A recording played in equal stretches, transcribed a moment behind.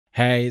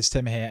Hey, it's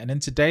Tim here, and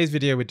in today's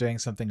video we're doing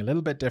something a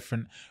little bit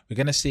different. We're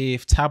going to see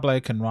if Tableau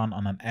can run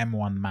on an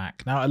M1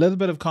 Mac. Now, a little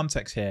bit of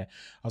context here.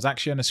 I was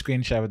actually on a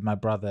screen share with my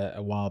brother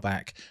a while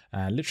back,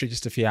 literally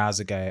just a few hours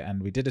ago,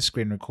 and we did a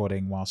screen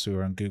recording whilst we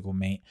were on Google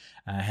Meet.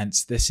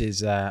 Hence, this is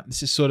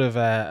sort of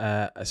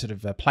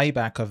a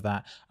playback of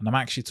that, and I'm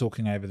actually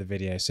talking over the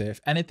video. So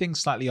if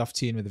anything's slightly off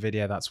tune with the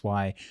video, that's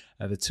why.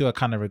 The two are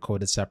kind of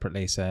recorded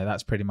separately, so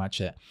that's pretty much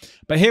it.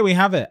 But here we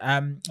have it.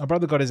 My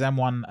brother got his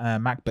M1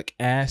 MacBook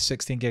Air,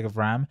 16 gig of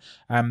RAM.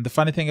 The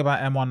funny thing about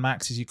M1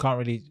 Macs is you can't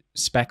really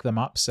spec them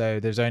up,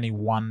 so there's only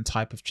one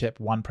type of chip,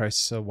 one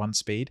processor, one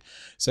speed.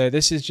 So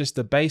this is just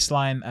the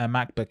baseline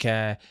MacBook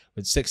Air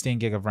with 16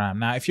 gig of RAM.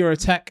 Now, if you're a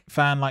tech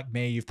fan like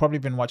me, you've probably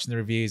been watching the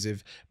reviews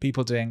of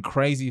people doing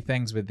crazy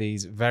things with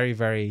these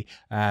very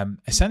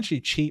essentially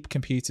cheap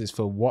computers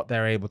for what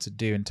they're able to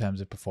do in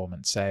terms of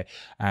performance. So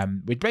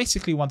we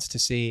basically wanted to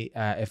see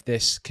if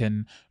this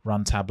can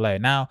run Tableau.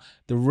 Now,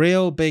 the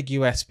real big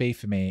USP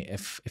for me,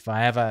 if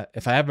I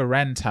ever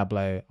ran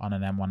Tableau on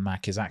an M1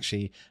 Mac, is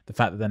actually the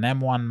fact that an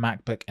M1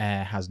 MacBook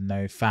Air has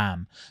no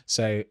fan.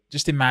 So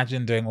just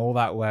imagine doing all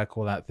that work,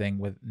 all that thing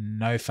with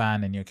no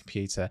fan in your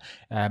computer.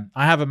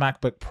 I have a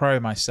MacBook Pro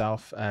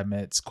myself.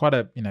 It's quite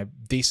a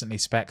decently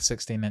spec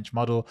 16-inch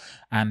model,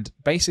 and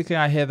basically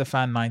I hear the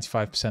fan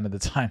 95% of the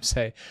time.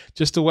 So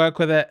just to work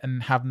with it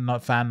and have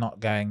fan not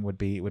going would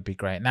be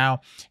great.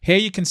 Now here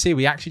you can see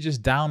we actually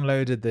just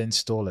downloaded the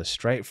installer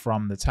straight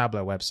from the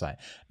Tableau website.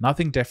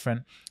 Nothing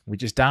different. We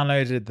just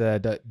downloaded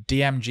the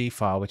DMG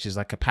file, which is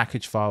like a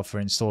package file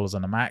for installers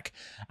on a Mac,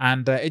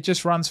 and it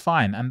just runs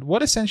fine. And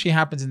what essentially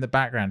happens in the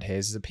background here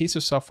is a piece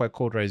of software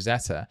called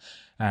Rosetta,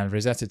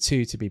 Rosetta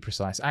 2 to be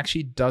precise,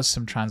 actually does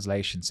some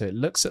translation. So it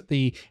looks at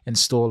the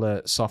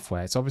installer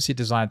software. It's obviously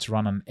designed to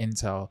run on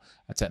Intel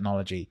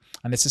technology,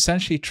 and it's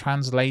essentially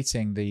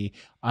translating the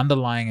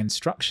underlying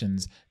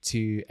instructions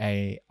to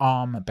a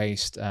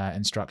ARM-based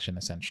instruction,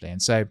 essentially.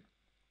 And so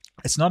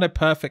it's not a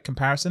perfect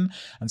comparison,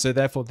 and so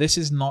therefore this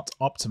is not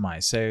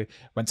optimized. So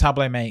when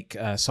Tableau make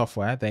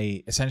software,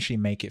 they essentially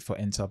make it for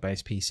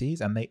Intel-based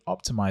PCs, and they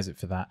optimize it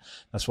for that.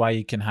 That's why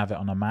you can have it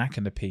on a Mac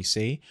and a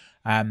PC.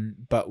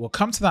 But we'll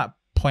come to that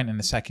point in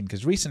a second,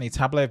 because recently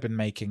Tableau have been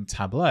making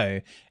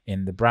Tableau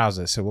in the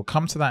browser, so we'll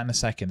come to that in a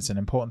second. It's an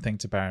important thing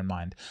to bear in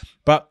mind.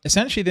 But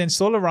essentially the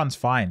installer runs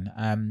fine.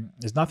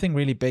 There's nothing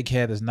really big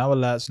here. There's no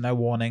alerts, no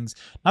warnings,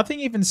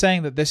 nothing even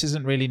saying that this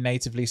isn't really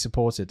natively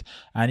supported.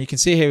 And you can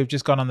see here we've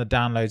just gone on the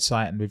download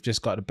site and we've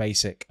just got a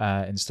basic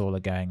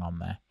installer going on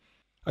there.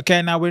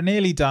 Okay, now we're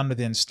nearly done with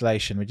the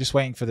installation. We're just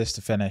waiting for this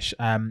to finish.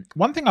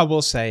 One thing I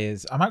will say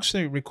is I'm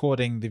actually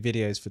recording the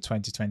videos for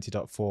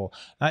 2020.4.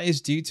 That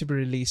is due to be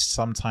released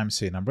sometime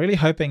soon. I'm really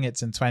hoping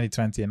it's in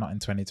 2020 and not in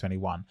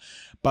 2021.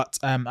 But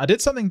I did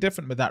something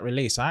different with that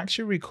release. I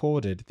actually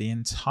recorded the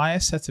entire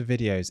set of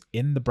videos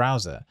in the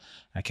browser.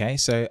 Okay,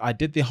 so I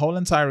did the whole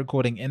entire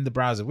recording in the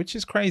browser, which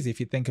is crazy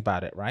if you think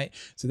about it, right?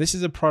 So this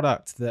is a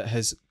product that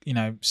has,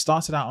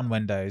 started out on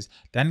Windows,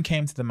 then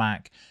came to the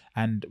Mac.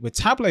 And with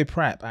Tableau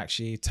Prep,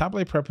 actually,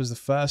 Tableau Prep was the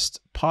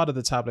first part of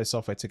the Tableau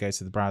software to go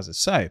to the browser.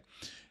 So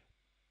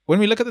when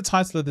we look at the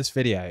title of this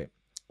video,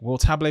 will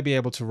Tableau be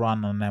able to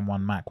run on an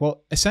M1 Mac?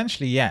 Well,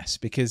 essentially, yes,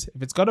 because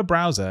if it's got a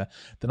browser,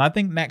 then I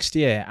think next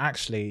year,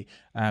 actually,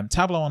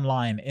 Tableau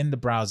Online in the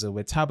browser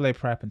with Tableau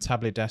Prep and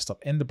Tableau Desktop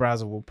in the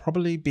browser will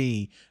probably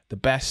be the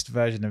best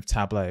version of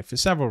Tableau for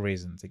several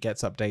reasons. It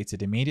gets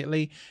updated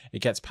immediately.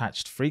 It gets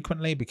patched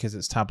frequently because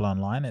it's Tableau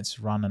Online.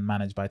 It's run and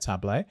managed by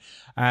Tableau.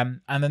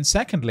 And then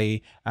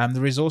secondly, the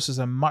resources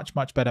are much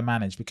better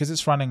managed because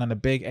it's running on a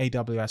big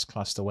AWS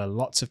cluster where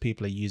lots of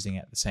people are using it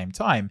at the same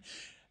time.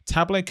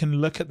 Tableau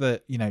can look at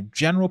the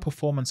general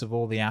performance of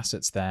all the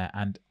assets there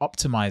and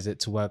optimize it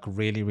to work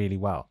really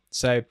well.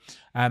 So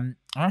I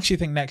actually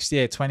think next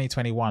year,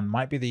 2021,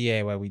 might be the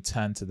year where we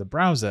turn to the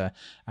browser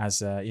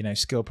as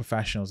skilled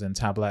professionals in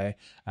Tableau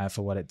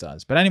for what it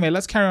does. But anyway,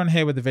 let's carry on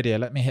here with the video.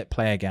 Let me hit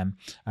play again.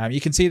 You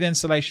can see the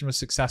installation was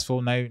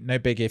successful. No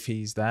big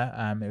iffies there.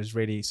 It was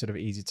really sort of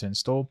easy to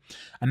install,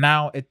 and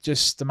now it's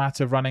just a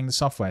matter of running the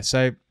software.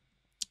 So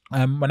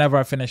whenever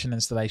I finish an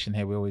installation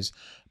here, we always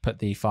put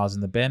the files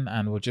in the bin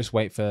and we'll just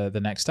wait for the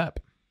next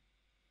step.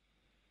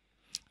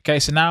 Okay,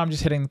 so now I'm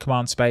just hitting the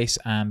command space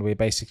and we're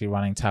basically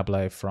running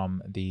Tableau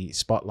from the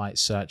Spotlight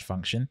search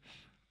function.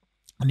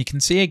 And you can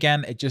see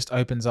again, it just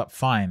opens up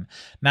fine.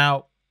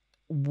 Now,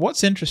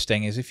 what's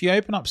interesting is if you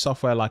open up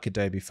software like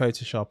Adobe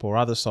Photoshop or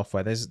other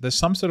software, there's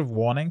some sort of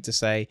warning to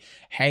say,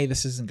 hey,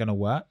 this isn't going to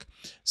work.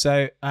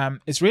 So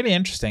it's really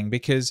interesting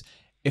because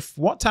if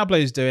what Tableau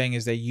is doing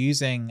is they're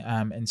using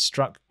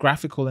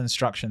graphical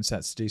instruction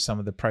sets to do some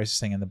of the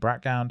processing in the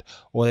background,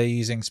 or they're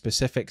using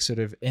specific sort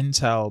of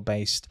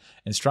Intel-based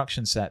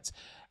instruction sets,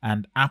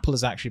 and Apple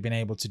has actually been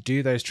able to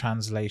do those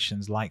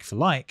translations like for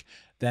like,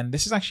 then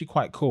this is actually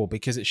quite cool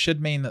because it should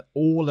mean that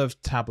all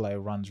of Tableau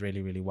runs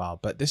really well.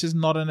 But this is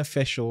not an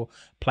official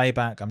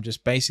playback. I'm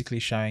just basically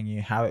showing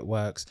you how it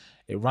works.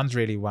 It runs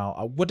really well.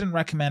 I wouldn't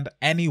recommend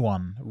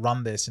anyone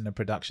run this in a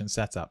production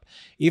setup.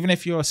 Even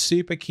if you're a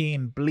super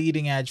keen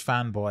bleeding edge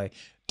fanboy,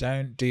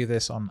 Don't do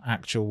this on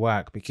actual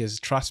work, because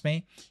trust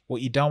me,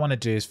 what you don't want to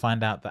do is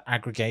find out that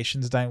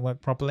aggregations don't work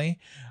properly,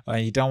 or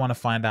you don't want to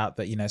find out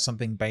that, you know,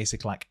 something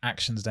basic like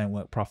actions don't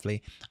work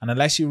properly. And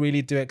unless you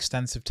really do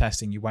extensive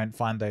testing, you won't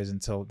find those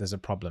until there's a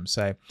problem.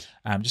 So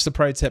just a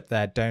pro tip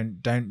there,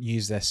 don't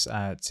use this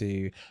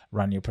to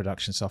run your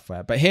production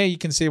software. But here you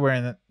can see we're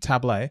in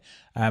Tableau.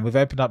 We've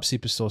opened up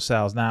Superstore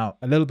Sales. Now,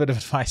 a little bit of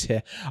advice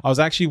here. I was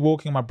actually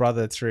walking my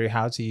brother through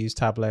how to use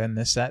Tableau in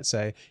this set,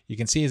 so you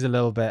can see he's a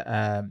little bit,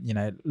 you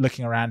know,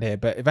 looking around here,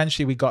 but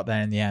eventually we got there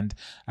in the end.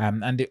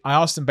 And I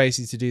asked him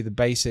basically to do the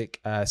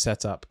basic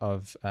setup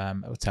of a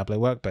Tableau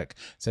workbook.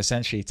 So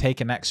essentially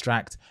take an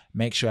extract,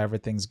 make sure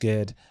everything's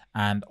good,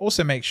 and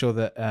also make sure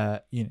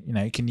that you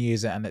know, you can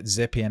use it and it's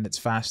zippy and it's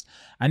fast.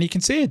 And you can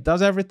see it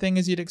does everything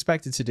as you'd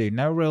expect it to do.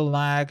 No real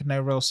lag,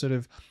 no real sort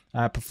of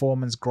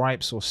performance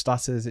gripes or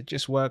stutters. It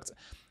just worked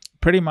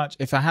pretty much.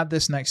 If I had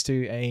this next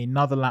to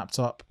another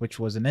laptop, which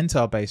was an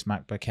Intel-based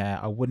MacBook Air,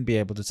 I wouldn't be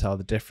able to tell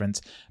the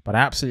difference, but I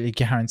absolutely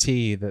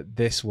guarantee you that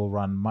this will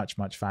run much,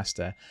 much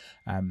faster.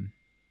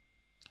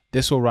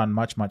 This will run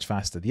much, much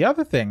faster. The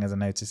other thing, as I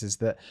noticed, is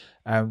that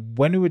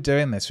when we were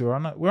doing this, we were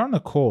on a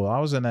call. I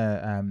was in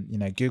a you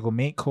know, Google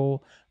Meet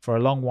call for a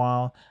long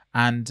while,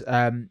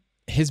 and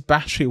his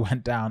battery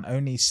went down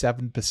only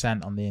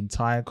 7% on the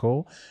entire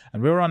call,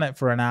 and we were on it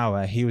for an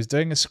hour. He was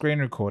doing a screen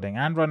recording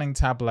and running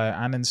Tableau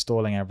and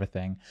installing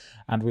everything,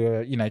 and we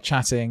were, you know,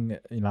 chatting,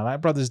 you know,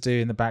 like brothers do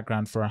in the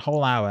background for a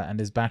whole hour, and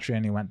his battery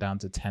only went down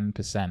to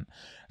 10%.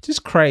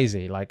 Just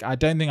crazy. Like, I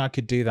don't think I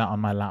could do that on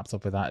my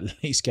laptop without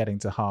at least getting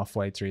to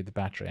halfway through the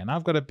battery, and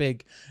I've got a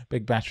big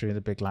battery and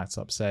a big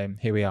laptop, so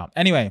here we are.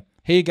 Anyway,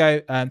 here you go.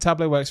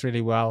 Tableau works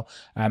really well.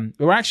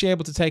 We were actually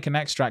able to take an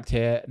extract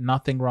here.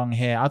 Nothing wrong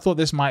here. I thought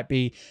this might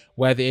be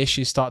where the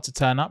issues start to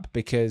turn up,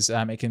 because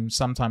it can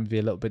sometimes be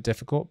a little bit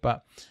difficult.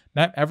 But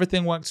no,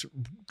 everything works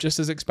just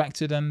as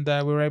expected, and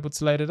we were able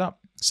to load it up.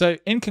 So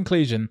in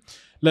conclusion,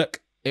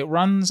 look, it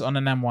runs on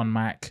an M1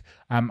 Mac.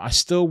 I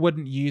still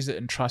wouldn't use it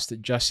and trust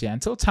it just yet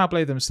until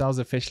Tableau themselves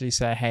officially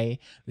say, hey,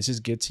 this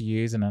is good to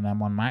use in an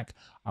M1 Mac.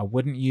 I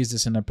wouldn't use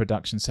this in a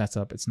production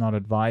setup. It's not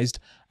advised.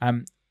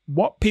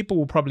 What people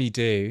will probably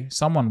do,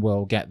 someone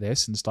will get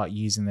this and start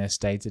using this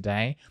day to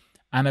day,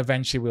 and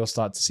eventually we'll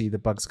start to see the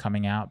bugs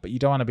coming out, but you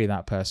don't want to be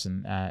that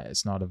person.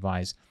 It's not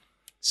advised.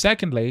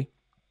 Secondly,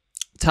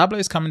 Tableau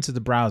is coming to the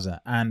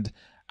browser, and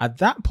at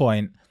that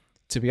point,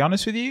 to be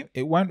honest with you,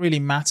 it won't really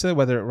matter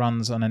whether it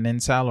runs on an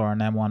Intel or an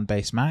M1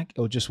 based Mac.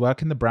 It'll just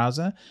work in the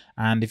browser.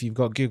 And if you've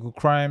got Google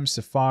Chrome,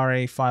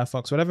 Safari,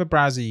 Firefox, whatever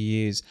browser you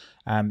use,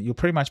 you'll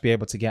pretty much be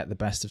able to get the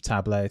best of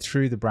Tableau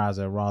through the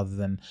browser rather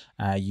than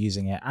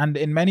using it. And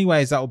in many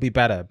ways, that will be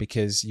better,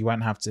 because you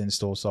won't have to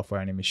install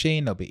software on your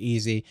machine. It'll be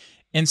easy,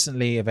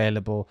 instantly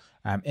available,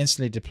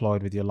 instantly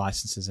deployed with your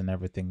licenses and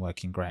everything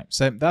working great.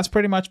 So that's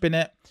pretty much been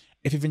it.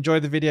 If you've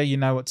enjoyed the video, you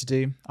know what to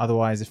do.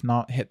 Otherwise, if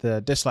not, hit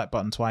the dislike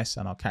button twice,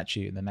 and I'll catch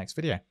you in the next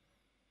video.